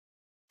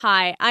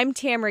Hi, I'm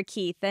Tamara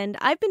Keith, and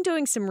I've been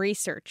doing some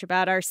research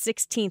about our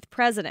 16th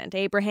president,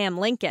 Abraham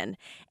Lincoln,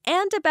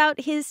 and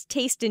about his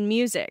taste in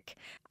music.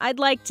 I'd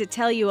like to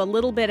tell you a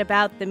little bit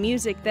about the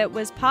music that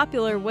was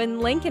popular when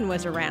Lincoln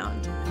was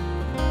around.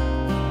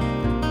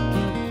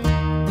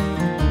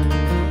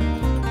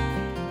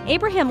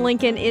 Abraham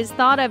Lincoln is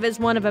thought of as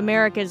one of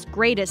America's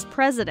greatest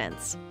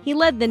presidents. He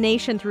led the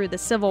nation through the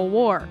Civil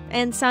War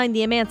and signed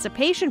the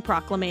Emancipation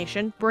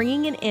Proclamation,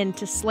 bringing an end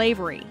to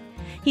slavery.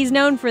 He's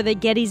known for the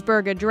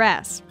Gettysburg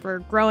Address, for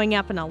growing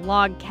up in a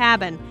log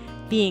cabin,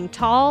 being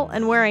tall,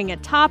 and wearing a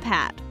top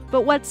hat.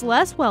 But what's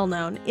less well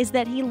known is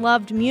that he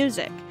loved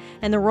music,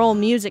 and the role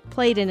music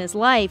played in his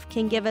life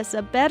can give us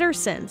a better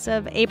sense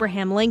of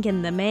Abraham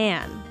Lincoln the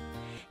man.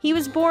 He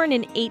was born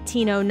in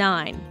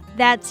 1809.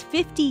 That's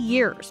 50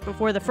 years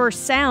before the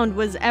first sound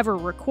was ever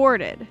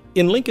recorded.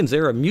 In Lincoln's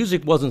era,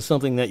 music wasn't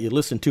something that you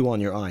listened to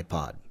on your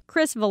iPod.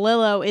 Chris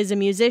Valillo is a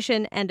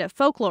musician and a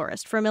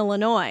folklorist from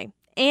Illinois.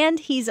 And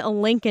he's a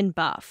Lincoln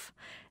buff.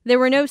 There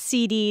were no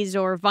CDs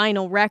or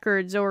vinyl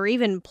records or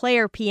even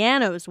player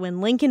pianos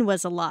when Lincoln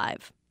was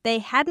alive. They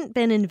hadn't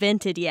been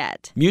invented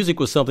yet.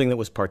 Music was something that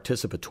was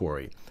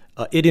participatory.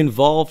 It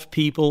involved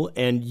people,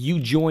 and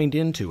you joined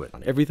into it.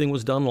 Everything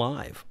was done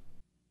live.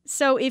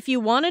 So if you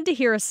wanted to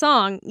hear a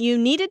song, you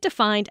needed to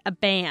find a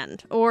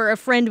band, or a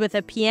friend with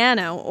a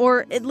piano,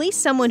 or at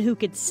least someone who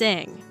could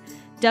sing.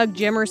 Doug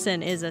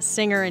Jimerson is a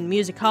singer and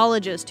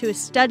musicologist who has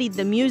studied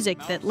the music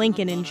that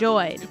Lincoln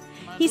enjoyed.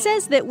 He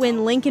says that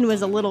when Lincoln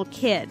was a little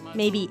kid,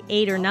 maybe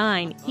 8 or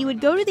 9, he would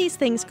go to these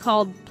things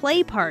called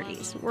play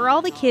parties, where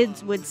all the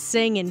kids would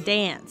sing and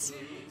dance.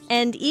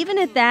 And even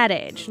at that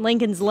age,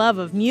 Lincoln's love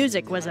of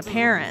music was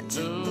apparent.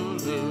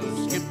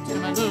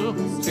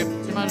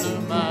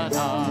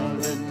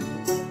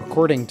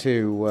 According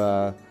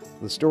to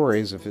the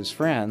stories of his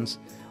friends,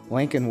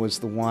 Lincoln was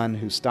the one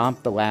who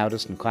stomped the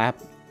loudest and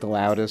clapped the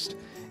loudest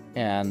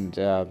and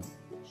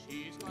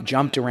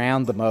jumped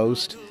around the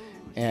most,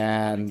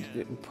 and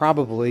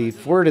probably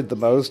flirted the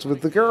most with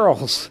the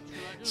girls.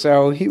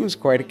 So he was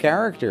quite a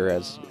character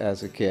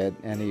as a kid,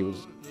 and he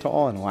was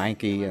tall and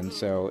lanky, and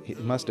so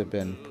it must have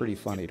been pretty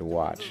funny to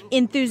watch.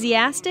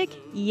 Enthusiastic?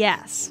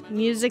 Yes.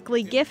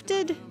 Musically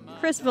gifted?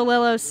 Chris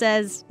Valillo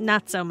says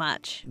not so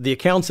much. The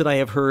accounts that I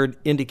have heard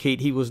indicate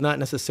he was not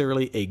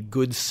necessarily a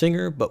good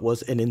singer, but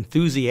was an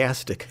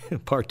enthusiastic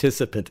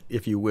participant,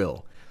 if you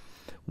will.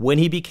 When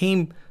he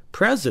became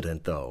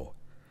president, though,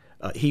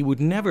 he would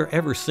never,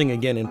 ever sing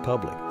again in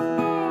public.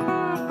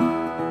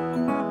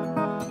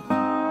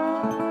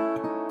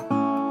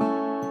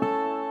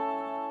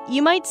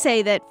 You might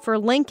say that for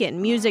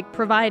Lincoln, music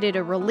provided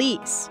a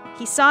release.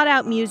 He sought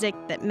out music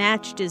that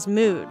matched his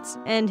moods,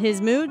 and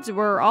his moods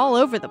were all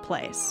over the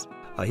place.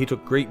 He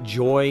took great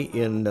joy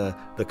in the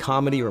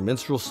comedy or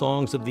minstrel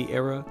songs of the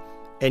era,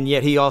 and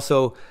yet he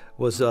also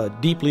was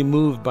deeply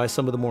moved by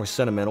some of the more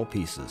sentimental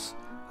pieces.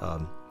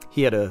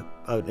 He had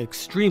an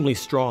extremely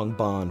strong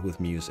bond with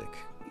music.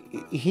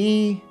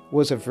 He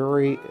was a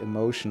very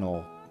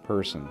emotional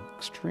person,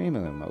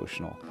 extremely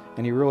emotional,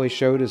 and he really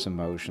showed his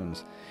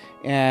emotions.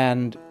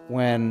 And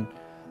when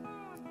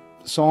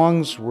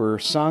songs were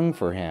sung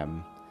for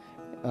him,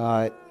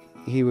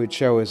 he would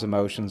show his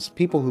emotions.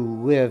 People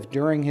who lived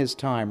during his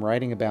time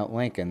writing about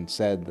Lincoln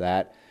said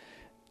that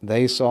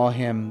they saw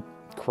him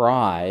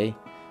cry,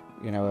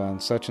 on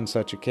such and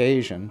such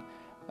occasion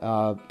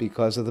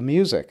because of the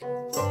music.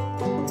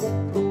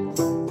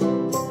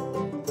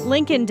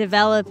 Lincoln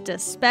developed a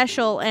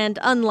special and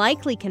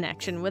unlikely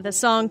connection with a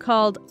song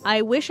called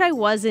I Wish I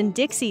Was in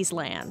Dixie's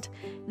Land.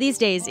 These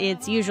days,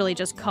 it's usually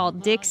just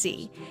called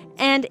Dixie.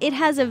 And it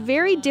has a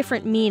very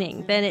different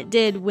meaning than it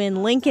did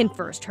when Lincoln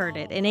first heard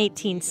it in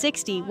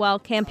 1860 while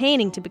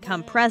campaigning to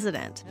become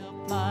president.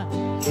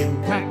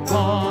 Jim crack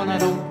corn, I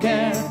don't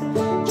care.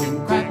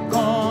 Jim crack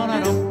corn,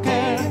 I don't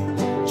care.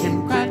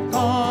 Jim crack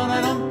corn,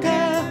 I don't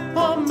care.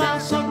 Oh,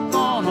 mouse are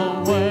gone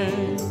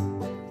away.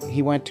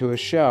 He went to a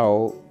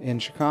show in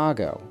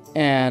Chicago,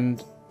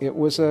 and it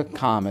was a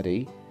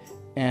comedy,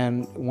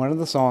 and one of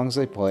the songs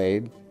they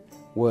played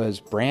was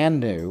brand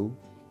new.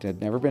 It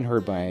had never been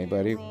heard by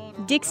anybody.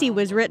 Dixie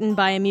was written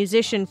by a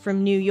musician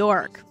from New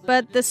York,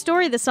 but the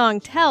story the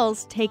song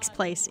tells takes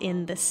place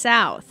in the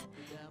South.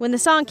 When the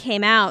song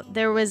came out,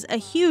 there was a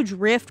huge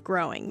rift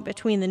growing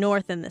between the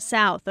North and the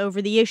South over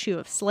the issue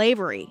of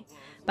slavery.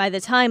 By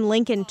the time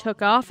Lincoln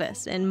took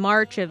office in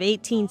March of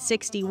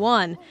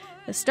 1861,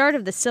 the start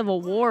of the Civil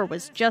War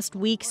was just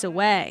weeks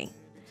away.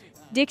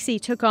 Dixie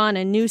took on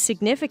a new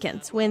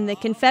significance when the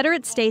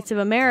Confederate States of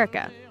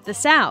America, the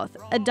South,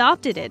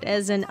 adopted it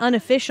as an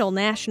unofficial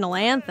national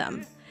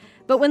anthem.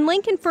 But when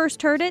Lincoln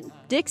first heard it,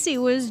 Dixie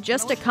was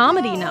just a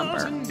comedy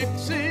number.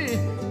 Dixie,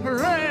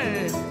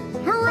 hooray,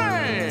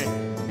 hooray!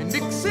 In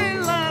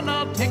Dixieland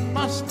I'll take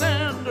my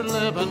stand to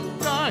live and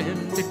die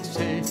in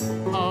Dixie.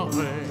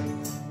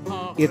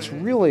 It's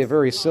really a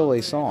very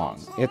silly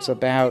song. It's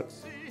about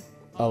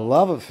a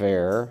love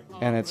affair,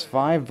 and it's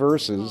 5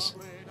 verses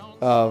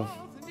of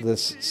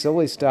this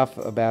silly stuff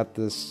about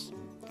this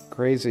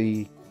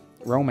crazy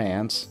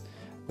romance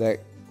that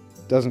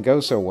doesn't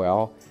go so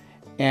well,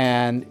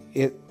 And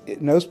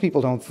most people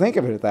don't think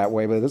of it that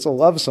way, but it's a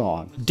love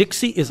song.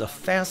 Dixie is a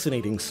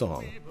fascinating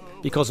song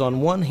because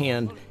on one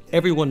hand,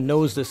 everyone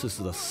knows this is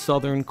the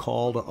Southern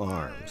call to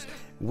arms.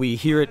 We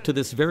hear it to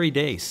this very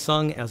day,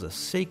 sung as a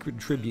sacred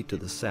tribute to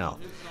the South.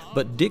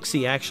 But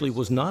Dixie actually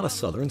was not a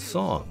Southern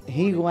song.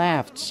 He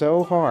laughed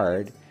so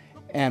hard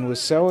and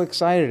was so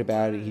excited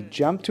about it, he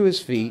jumped to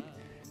his feet,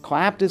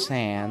 clapped his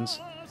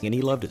hands. And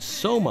he loved it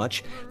so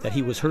much that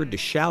he was heard to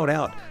shout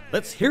out,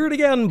 "Let's hear it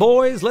again,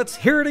 boys, let's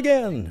hear it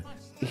again."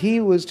 He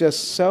was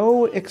just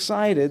so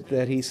excited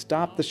that he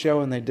stopped the show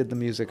and they did the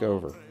music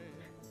over.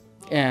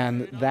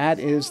 And that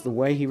is the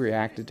way he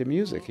reacted to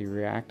music. He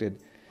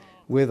reacted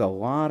with a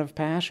lot of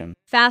passion.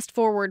 Fast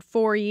forward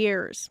 4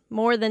 years.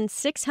 More than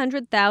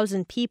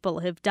 600,000 people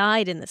have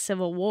died in the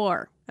Civil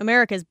War,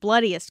 America's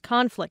bloodiest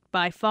conflict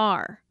by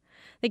far.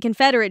 The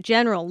Confederate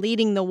general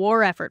leading the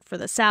war effort for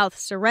the South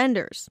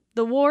surrenders.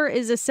 The war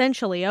is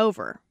essentially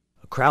over.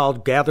 A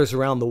crowd gathers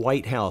around the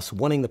White House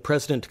wanting the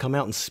president to come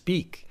out and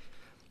speak.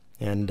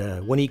 And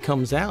when he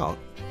comes out,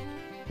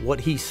 what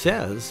he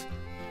says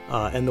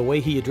and the way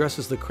he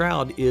addresses the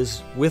crowd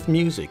is with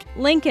music.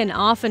 Lincoln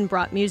often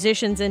brought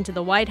musicians into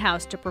the White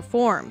House to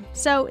perform,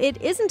 so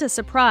it isn't a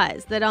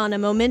surprise that on a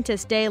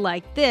momentous day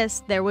like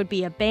this, there would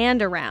be a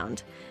band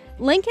around.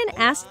 Lincoln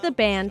asked the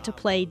band to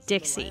play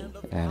Dixie.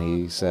 And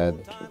he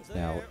said,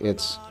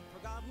 it's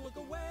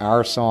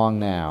our song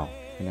now,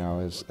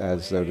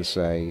 as though to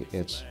say,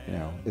 it's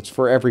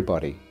for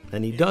everybody.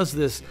 And he does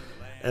this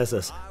as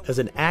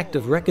an act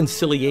of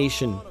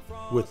reconciliation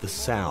with the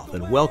South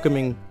and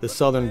welcoming the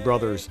Southern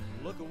brothers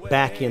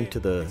back into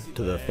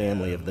the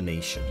family of the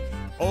nation.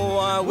 Oh,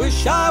 I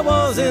wish I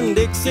was in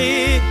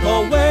Dixie,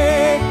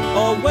 away,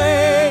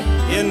 away,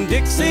 in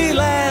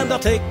Dixieland, I'll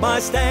take my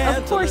stand.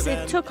 Of course,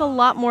 it took a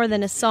lot more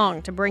than a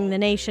song to bring the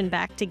nation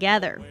back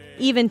together.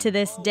 Even to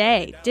this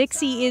day,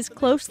 Dixie is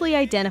closely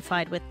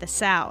identified with the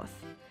South.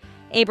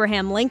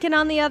 Abraham Lincoln,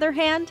 on the other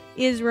hand,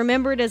 is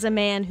remembered as a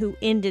man who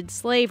ended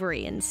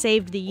slavery and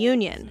saved the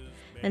Union.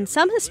 And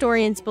some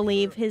historians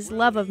believe his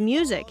love of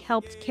music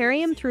helped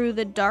carry him through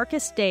the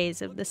darkest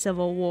days of the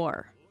Civil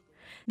War.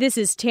 This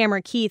is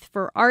Tamara Keith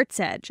for Arts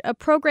Edge, a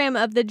program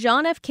of the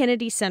John F.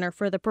 Kennedy Center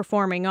for the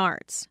Performing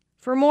Arts.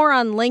 For more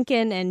on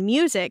Lincoln and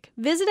music,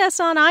 visit us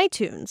on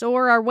iTunes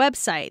or our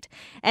website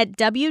at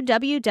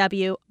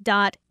www.artsedge.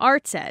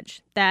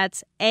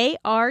 That's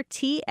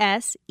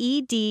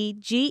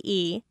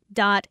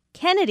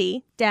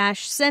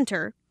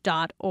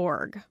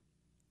ARTSEDGE.kennedy-center.org.